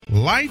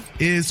Life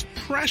is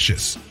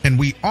precious, and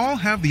we all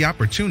have the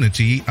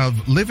opportunity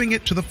of living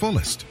it to the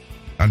fullest.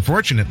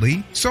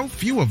 Unfortunately, so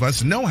few of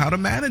us know how to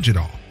manage it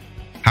all.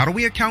 How do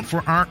we account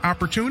for our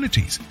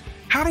opportunities?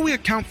 How do we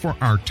account for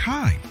our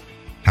time?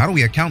 How do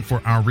we account for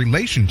our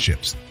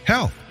relationships,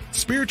 health,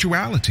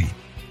 spirituality,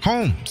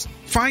 homes,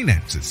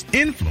 finances,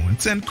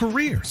 influence, and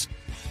careers?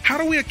 How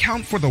do we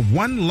account for the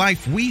one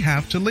life we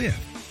have to live?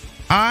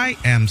 I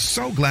am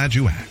so glad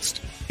you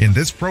asked. In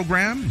this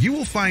program, you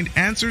will find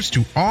answers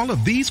to all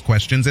of these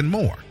questions and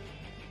more.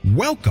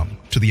 Welcome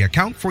to the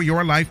Account for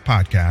Your Life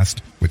podcast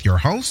with your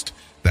host,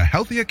 the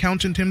healthy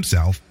accountant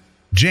himself,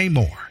 Jay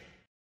Moore.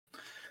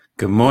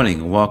 Good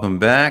morning and welcome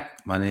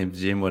back. My name is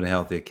Jay Moore, the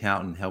healthy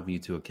accountant, helping you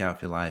to account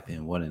for your life.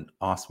 And what an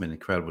awesome and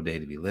incredible day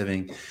to be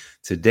living.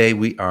 Today,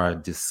 we are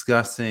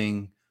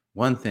discussing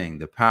one thing,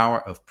 the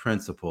power of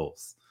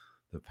principles.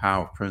 The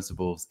power of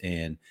principles.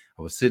 And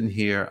I was sitting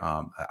here.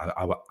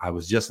 I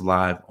was just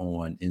live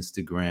on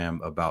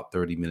Instagram about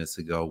 30 minutes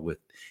ago with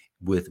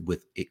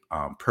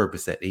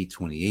Purpose at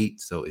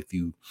 828. So if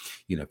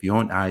you're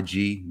on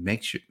IG,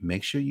 make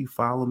sure you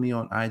follow me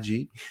on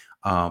IG.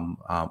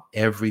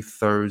 Every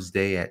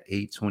Thursday at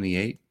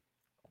 828,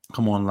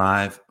 come on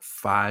live.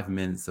 5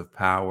 minutes of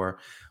power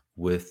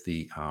with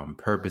the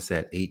Purpose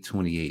at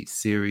 828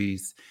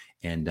 series.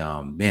 And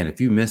man, if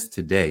you missed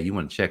today, you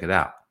want to check it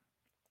out.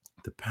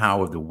 The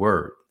power of the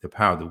word,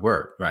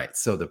 right?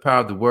 So the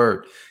power of the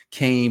word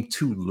came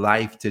to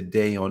life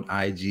today on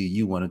IG.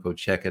 You want to go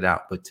check it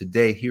out. But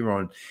today here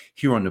on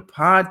the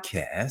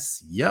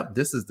podcast,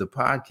 this is the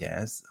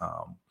podcast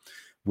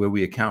where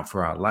we account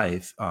for our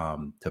life,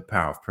 the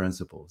power of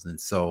principles. And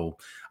so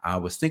I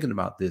was thinking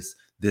about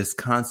this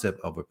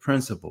concept of a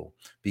principle,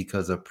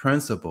 because a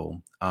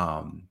principle,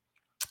 I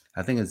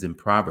think it's in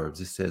Proverbs.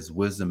 It says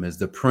wisdom is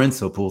the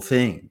principal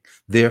thing.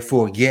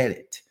 Therefore, get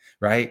it.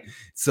 Right.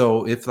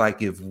 So if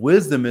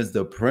wisdom is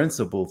the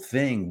principal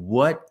thing,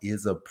 what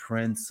is a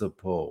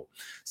principle?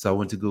 So I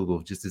went to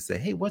Google just to say,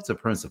 hey, what's a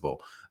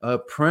principle? A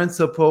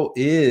principle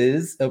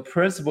is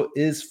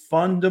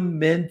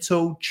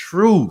fundamental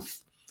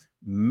truth.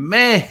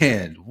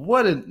 Man,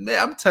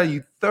 I'm telling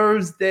you,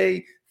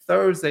 Thursdays,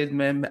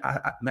 man,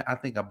 I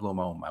think I blew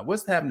my own mind.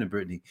 What's happening,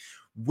 Brittany?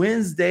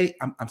 Wednesday,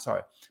 I'm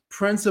sorry.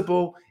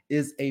 Principle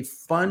is a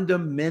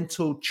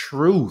fundamental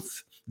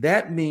truth.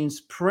 That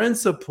means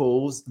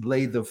principles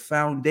lay the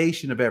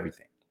foundation of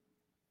everything.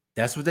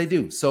 That's what they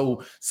do.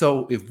 So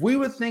if we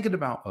were thinking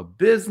about a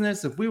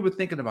business, if we were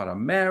thinking about a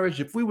marriage,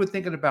 if we were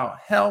thinking about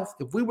health,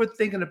 if we were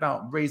thinking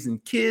about raising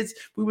kids,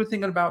 we were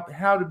thinking about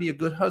how to be a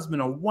good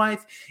husband or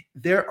wife,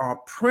 there are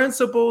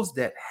principles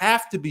that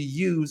have to be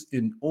used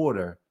in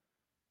order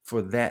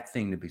for that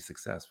thing to be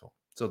successful.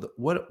 So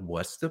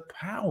what's the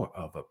power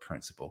of a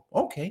principle?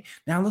 Okay,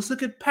 now let's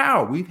look at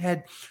power. We've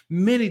had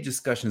many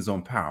discussions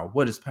on power.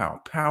 What is power?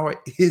 Power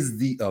is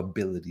the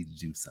ability to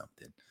do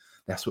something.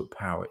 That's what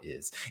power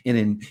is.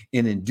 And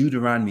in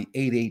Deuteronomy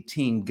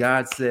 8:18,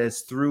 God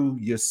says through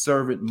your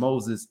servant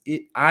Moses,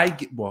 he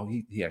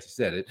actually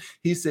said it.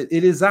 He said,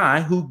 it is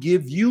I who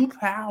give you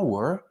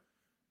power.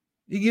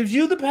 He gives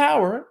you the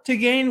power to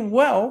gain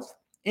wealth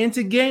and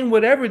to gain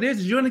whatever it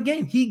is you're going to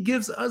gain. He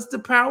gives us the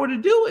power to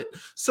do it.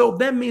 So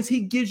that means he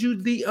gives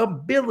you the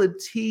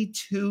ability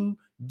to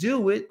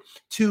do it,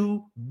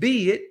 to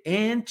be it,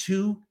 and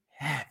to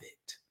have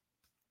it.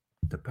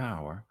 The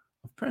power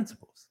of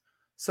principles.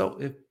 So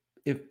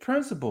if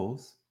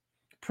principles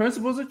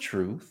are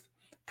truth,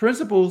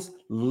 principles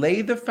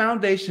lay the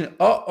foundation,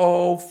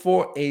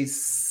 for a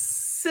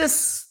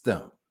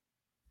system.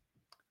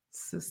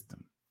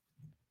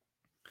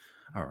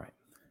 All right.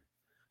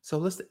 So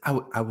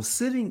I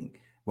was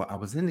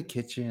in the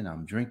kitchen,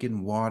 I'm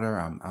drinking water,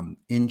 I'm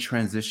in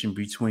transition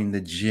between the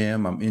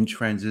gym, I'm in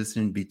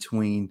transition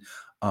between,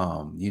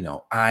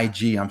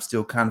 IG, I'm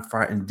still kind of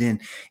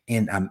fighting,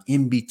 and I'm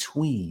in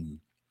between.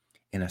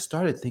 And I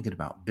started thinking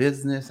about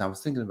business. I was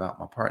thinking about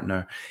my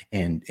partner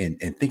and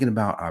thinking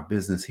about our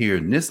business here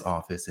in this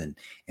office. And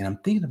I'm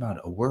thinking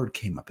about a word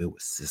came up. It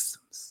was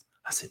systems.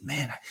 I said,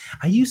 man,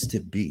 I used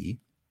to be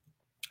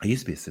a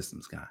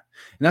systems guy.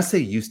 And I say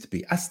used to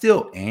be, I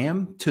still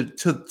am to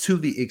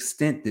the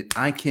extent that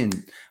I can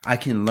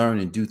learn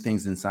and do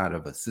things inside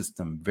of a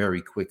system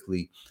very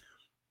quickly.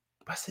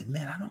 But I said,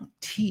 man, I don't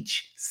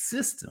teach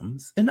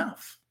systems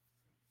enough.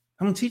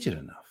 I don't teach it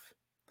enough.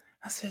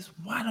 I says,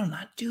 why don't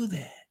I do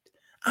that?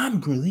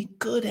 I'm really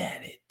good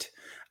at it.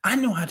 I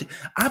know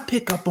I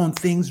pick up on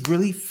things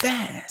really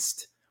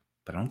fast,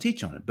 but I don't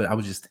teach on it. But I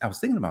was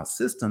thinking about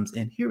systems,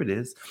 and here it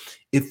is.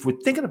 If we're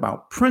thinking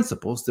about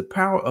principles, the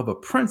power of a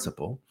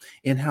principle,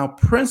 and how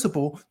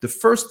principle, the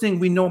first thing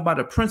we know about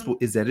a principle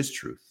is that it's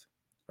truth,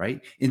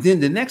 right? And then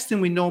the next thing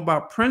we know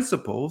about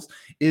principles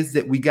is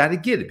that we got to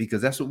get it,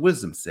 because that's what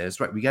wisdom says,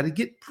 right? We got to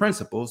get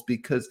principles,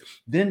 because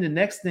then the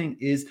next thing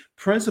is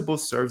principle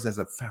serves as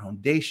a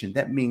foundation.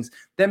 That means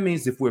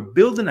if we're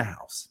building a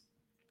house,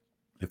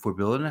 If we're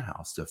building a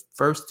house, the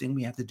first thing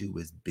we have to do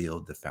is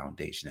build the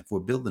foundation. If we're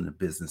building a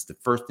business, the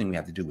first thing we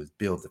have to do is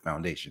build the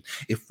foundation.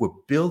 If we're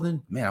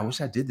building, man, I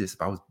wish I did this.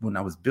 When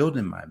I was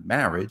building my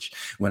marriage,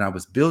 when I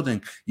was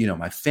building,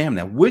 my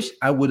family, I wish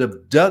I would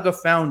have dug a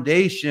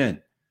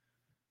foundation.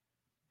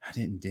 I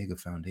didn't dig a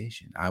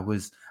foundation. I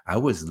was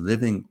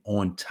living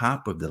on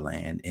top of the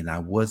land, and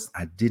I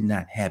did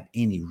not have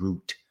any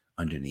root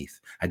underneath.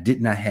 I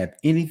did not have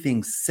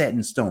anything set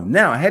in stone.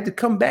 Now I had to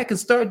come back and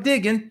start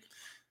digging.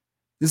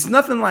 It's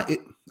nothing like it.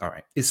 All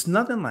right. It's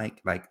nothing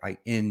like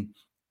in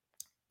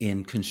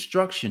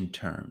construction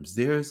terms.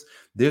 There's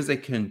a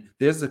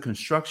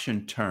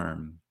construction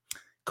term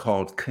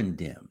called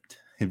condemned.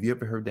 Have you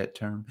ever heard that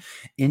term?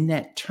 In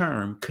that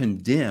term,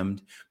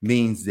 condemned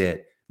means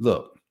that,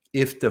 look,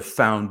 if the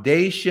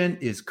foundation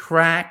is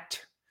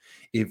cracked,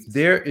 if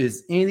there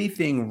is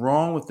anything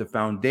wrong with the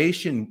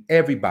foundation,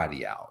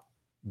 everybody out.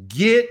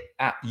 Get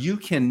out. You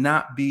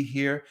cannot be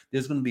here.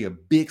 There's going to be a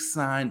big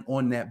sign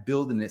on that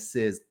building that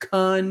says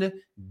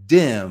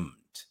condemned.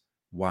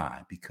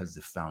 Why? Because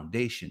the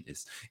foundation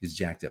is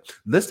jacked up.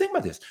 Let's think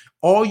about this.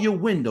 All your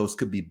windows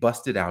could be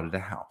busted out of the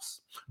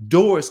house.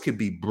 Doors could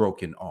be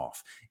broken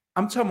off.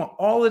 I'm talking about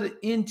all of the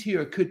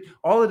interior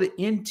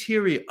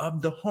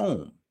of the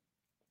home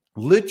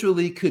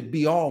literally could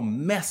be all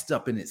messed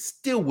up, and it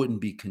still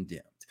wouldn't be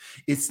condemned.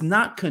 It's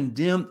not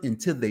condemned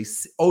until they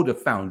see, the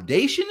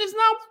foundation is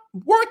not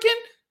working.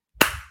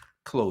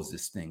 Close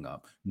this thing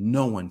up.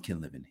 No one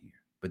can live in here.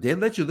 But they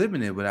let you live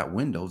in there without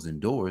windows and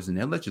doors, and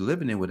they'll let you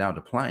live in there without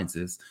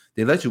appliances.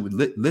 They let you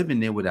live in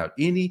there without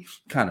any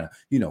kind of,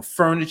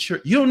 furniture.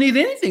 You don't need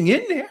anything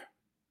in there.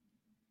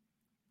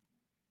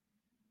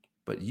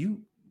 But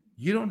you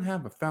don't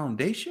have a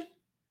foundation.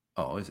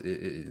 Oh,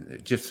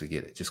 just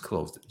forget it. Just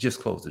close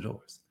the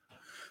doors.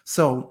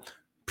 So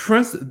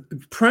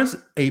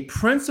a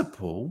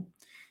principle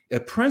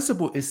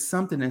is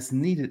something that's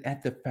needed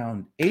at the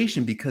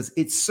foundation because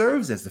it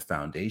serves as the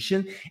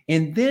foundation.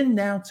 And then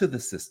now to the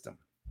system,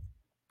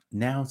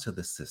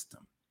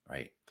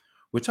 right?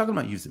 We're talking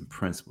about using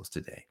principles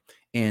today.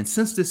 And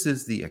since this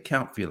is the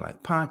Account for Your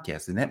Life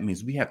podcast, and that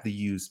means we have to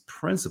use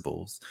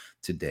principles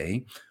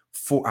today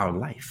for our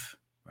life,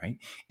 right?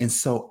 And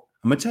so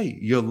I'm going to tell you,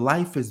 your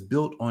life is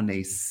built on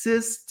a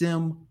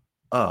system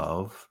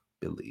of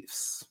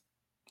beliefs.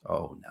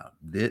 Oh,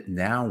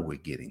 now we're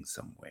getting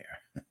somewhere.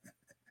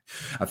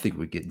 I think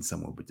we're getting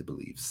somewhere with the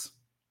beliefs.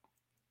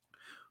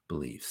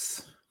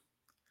 Beliefs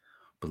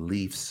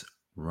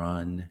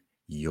run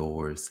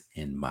yours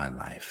and my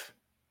life.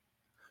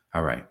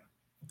 All right.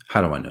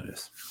 How do I know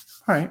this?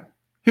 All right.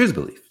 Here's a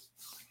belief.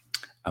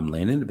 I'm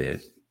laying in the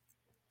bed.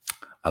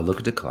 I look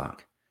at the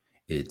clock.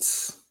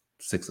 It's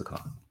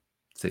 6:00,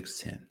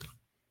 6:10.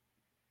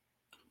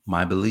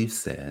 My belief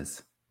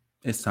says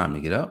it's time to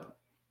get up.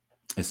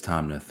 It's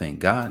time to thank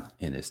God,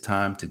 and it's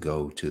time to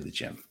go to the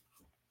gym.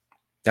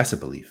 That's a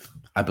belief.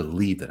 I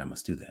believe that I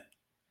must do that.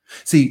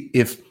 See,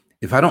 if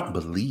I don't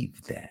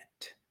believe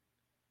that,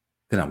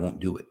 then I won't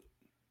do it.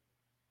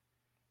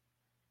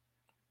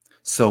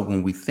 So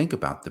when we think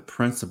about the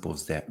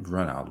principles that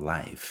run our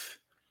life,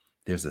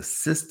 there's a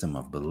system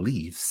of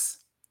beliefs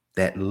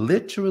that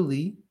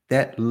literally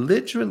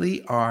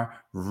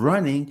are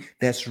running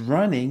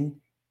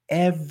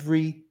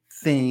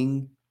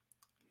everything.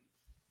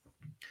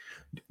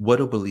 What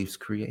do beliefs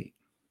create?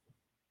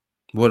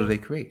 What do they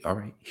create? All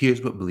right,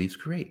 here's what beliefs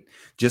create.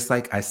 Just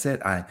like I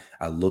said, I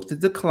looked at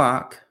the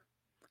clock.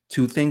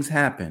 Two things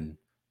happen.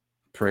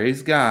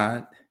 Praise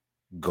God.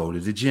 Go to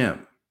the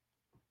gym.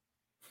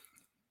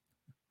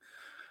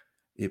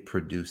 It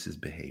produces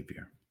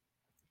behavior.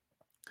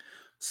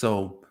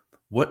 So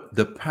what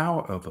the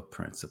power of a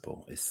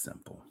principle is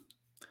simple.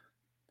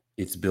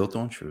 It's built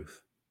on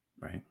truth,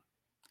 right?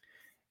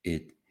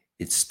 It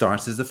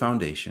starts as a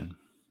foundation,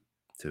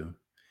 too.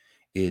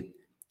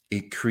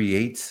 It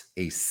creates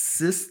a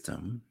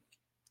system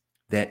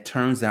that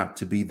turns out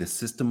to be the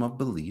system of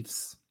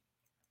beliefs.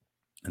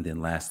 And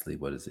then lastly,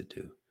 what does it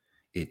do?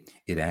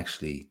 It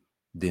actually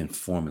then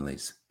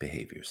formulates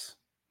behaviors.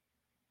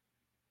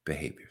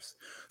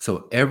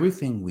 So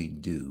everything we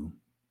do,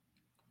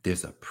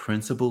 there's a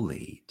principle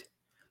laid,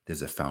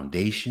 there's a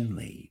foundation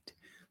laid,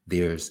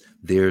 there's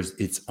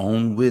its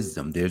own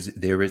wisdom, there's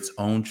its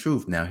own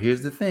truth. Now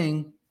here's the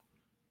thing.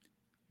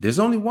 There's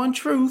only one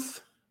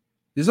truth.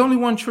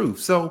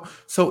 So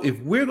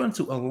if we're going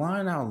to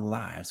align our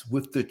lives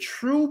with the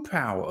true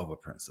power of a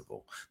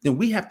principle, then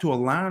we have to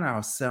align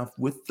ourselves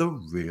with the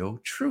real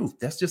truth.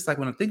 That's just like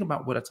when I think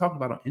about what I talked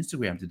about on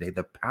Instagram today,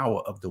 the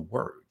power of the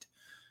word.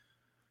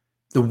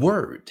 The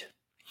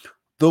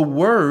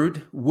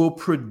word will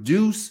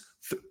produce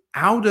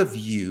out of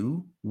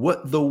you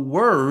what the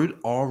word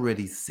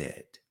already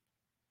said.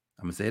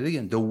 I'm going to say it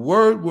again. The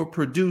word will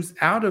produce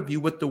out of you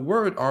what the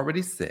word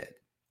already said.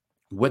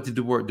 What did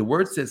the word? The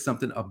word said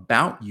something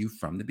about you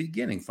from the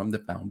beginning, from the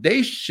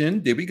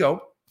foundation. There we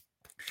go.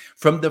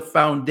 From the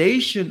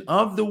foundation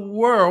of the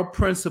world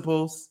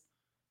principles,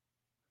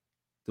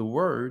 the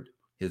word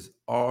has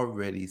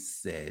already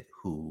said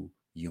who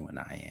you and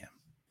I am.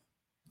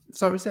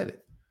 It's already said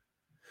it.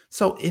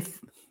 So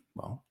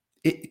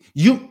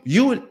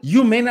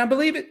you may not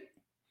believe it.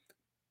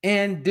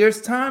 And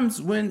there's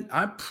times when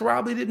I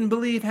probably didn't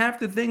believe half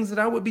the things that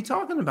I would be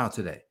talking about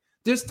today.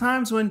 There's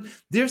times when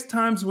the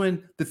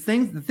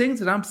things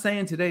that I'm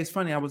saying today, it's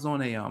funny. I was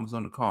on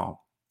a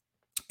call,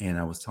 and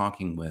I was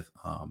talking with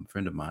a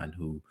friend of mine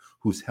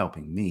who's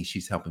helping me.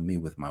 She's helping me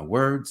with my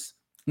words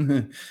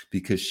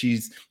because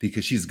she's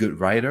a good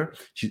writer.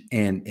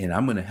 And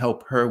I'm going to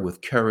help her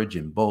with courage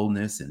and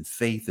boldness and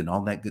faith and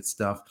all that good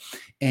stuff.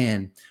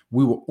 And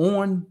we were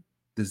on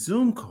the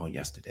Zoom call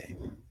yesterday,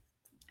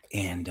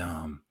 and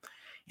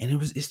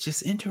it's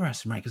just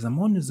interesting, right? Because I'm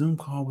on the Zoom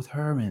call with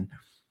her,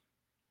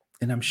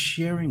 and I'm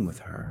sharing with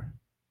her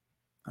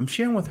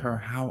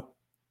how,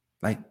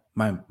 like,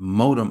 my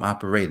modum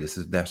operatus,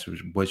 if that's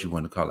what you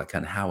want to call it,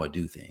 kind of how I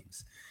do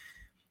things.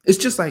 It's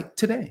just like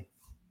today.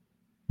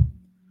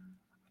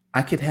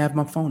 I could have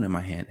my phone in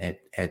my hand at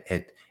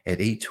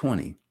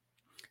 8:20,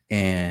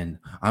 and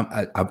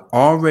I've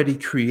already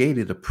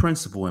created a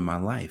principle in my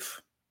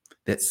life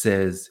that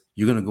says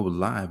you're going to go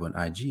live on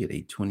IG at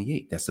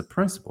 8:28. That's a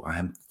principle I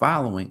am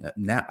following.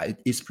 Now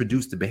it's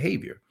produced a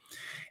behavior.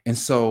 And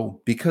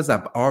so because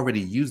I've already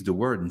used the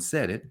word and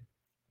said it,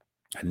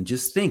 I didn't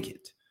just think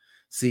it.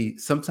 See,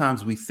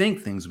 sometimes we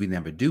think things, we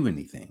never do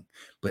anything.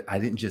 But I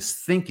didn't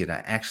just think it,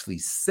 I actually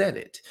said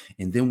it.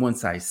 And then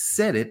once I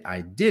said it,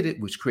 I did it,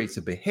 which creates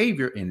a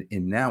behavior. And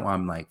now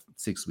I'm like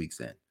 6 weeks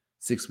in,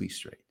 6 weeks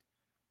straight.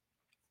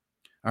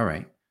 All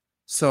right.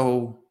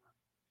 So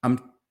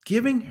I'm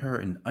giving her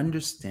an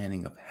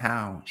understanding of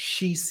how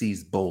she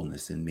sees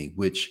boldness in me,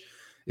 which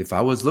if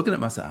I was looking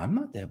at myself, I'm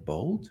not that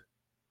bold.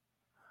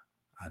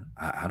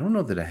 I don't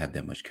know that I have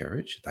that much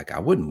courage. Like, I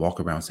wouldn't walk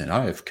around saying,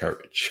 I have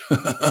courage.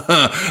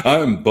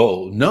 I'm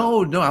bold.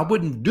 No, I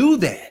wouldn't do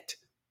that.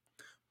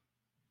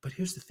 But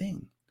here's the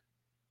thing.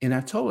 And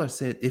I told her, I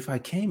said, if I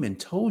came and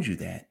told you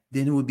that,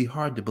 then it would be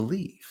hard to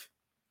believe.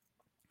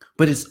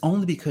 But it's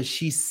only because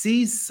she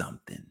sees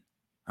something.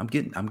 I'm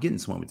getting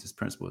somewhere with this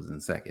principle in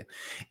a second.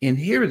 And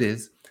here it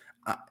is.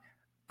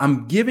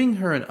 I'm giving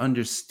her an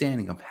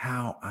understanding of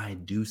how I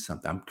do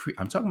something.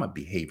 I'm talking about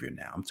behavior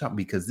now. I'm talking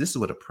because this is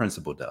what a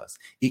principle does.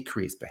 It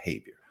creates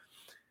behavior.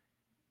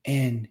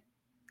 And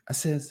I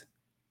says,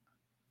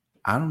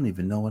 I don't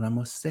even know what I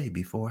must say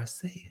before I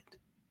say it.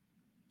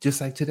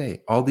 Just like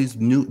today, these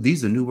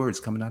are new words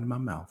coming out of my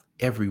mouth.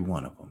 Every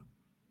one of them.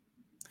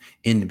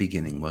 In the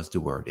beginning was the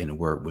Word, and the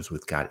Word was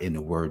with God, and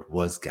the Word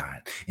was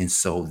God. And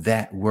so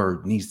that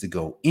word needs to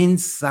go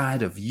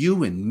inside of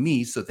you and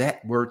me so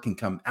that word can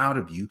come out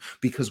of you.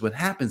 Because what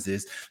happens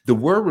is the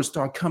word will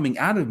start coming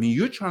out of me.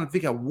 You're trying to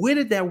figure out, where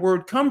did that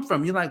word come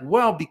from? You're like,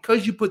 well,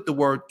 because you put the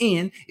word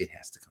in, it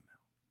has to come out.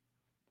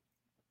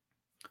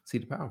 See,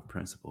 the power of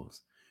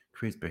principles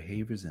creates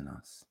behaviors in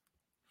us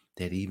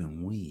that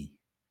even we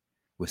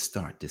will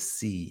start to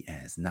see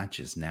as not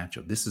just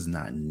natural. This is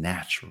not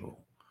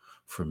natural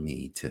for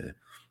me to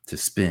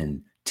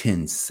spend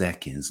 10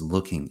 seconds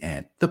looking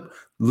at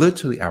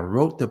literally, I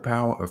wrote The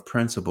Power of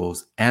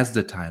Principles as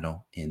the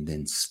title and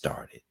then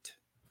started.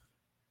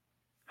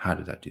 How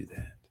did I do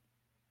that?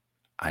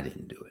 I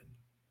didn't do it.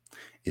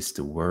 It's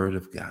the Word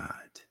of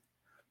God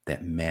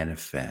that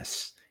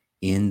manifests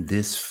in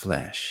this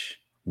flesh,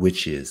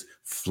 which is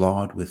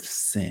flawed with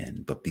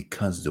sin, but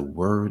because the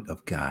Word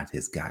of God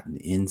has gotten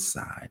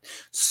inside,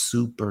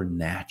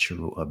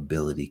 supernatural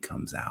ability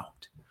comes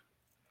out.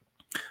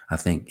 I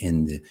think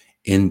in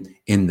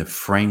the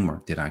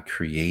framework that I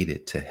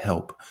created to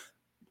help,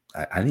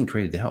 I didn't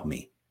create it to help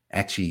me.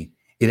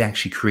 It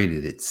actually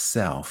created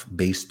itself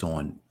based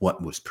on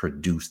what was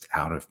produced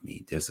out of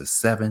me. There's a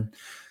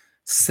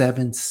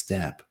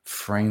seven-step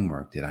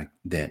framework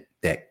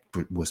that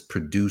was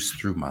produced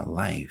through my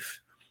life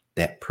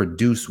that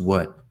produced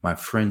what my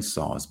friend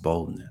saw as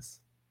boldness.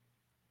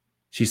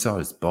 She saw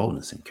it as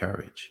boldness and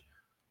courage.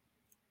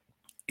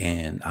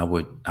 And I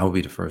would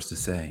be the first to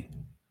say,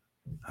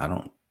 I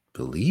don't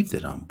believe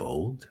that I'm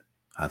bold.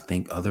 I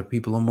think other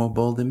people are more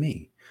bold than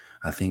me.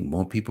 I think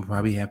more people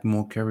probably have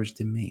more courage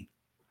than me.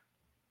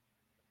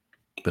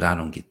 But I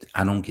don't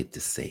get to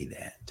say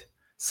that.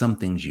 Some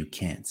things you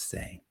can't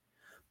say.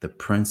 The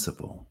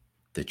principle,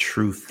 the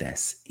truth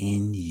that's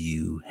in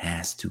you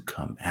has to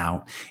come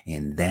out,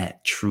 and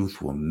that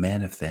truth will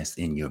manifest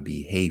in your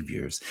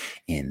behaviors.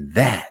 And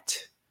that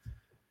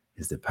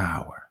is the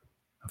power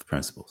of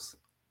principles.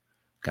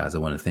 Guys, I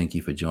want to thank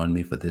you for joining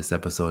me for this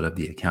episode of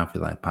the Account for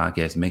Your Life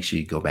podcast. Make sure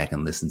you go back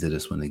and listen to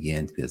this one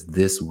again, because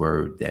this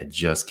word that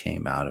just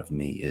came out of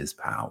me is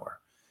power.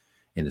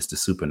 And it's the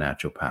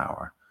supernatural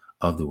power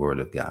of the Word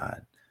of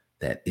God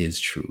that is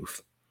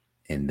truth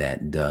and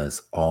that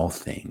does all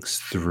things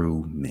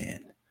through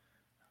men.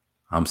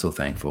 I'm so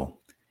thankful,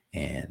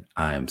 and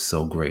I am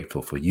so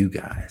grateful for you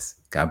guys.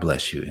 God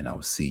bless you, and I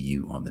will see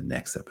you on the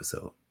next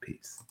episode.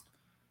 Peace.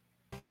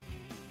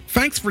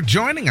 Thanks for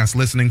joining us,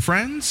 listening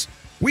friends.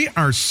 We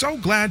are so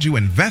glad you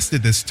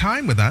invested this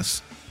time with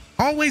us.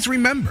 Always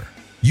remember,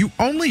 you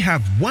only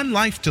have one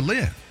life to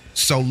live,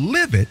 so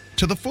live it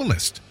to the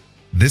fullest.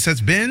 This has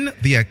been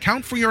the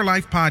Account for Your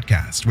Life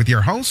podcast with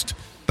your host,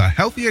 the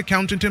healthy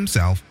accountant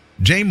himself,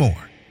 Jay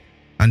Moore.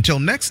 Until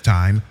next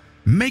time,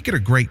 make it a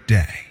great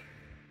day.